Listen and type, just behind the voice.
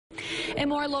And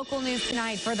more local news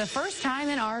tonight. For the first time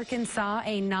in Arkansas,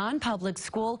 a non-public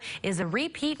school is a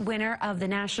repeat winner of the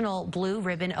National Blue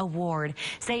Ribbon Award.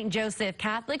 St. Joseph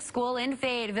Catholic School in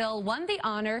Fayetteville won the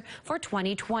honor for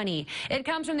 2020. It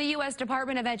comes from the U.S.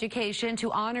 Department of Education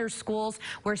to honor schools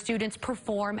where students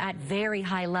perform at very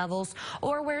high levels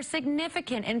or where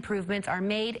significant improvements are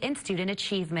made in student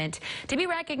achievement. To be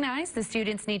recognized, the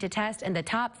students need to test in the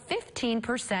top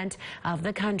 15% of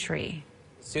the country.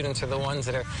 Students are the ones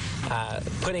that are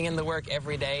putting in the work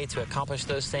every day to accomplish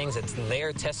those things. It's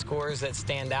their test scores that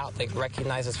stand out. They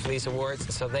recognize us for these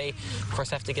awards. So they, of course,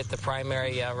 have to get the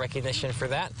primary recognition for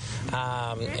that.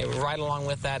 Right along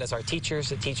with that is our teachers,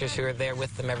 the teachers who are there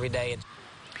with them every day.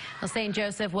 Well, St.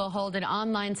 Joseph will hold an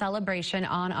online celebration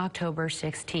on October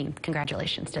 16th.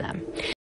 Congratulations to them.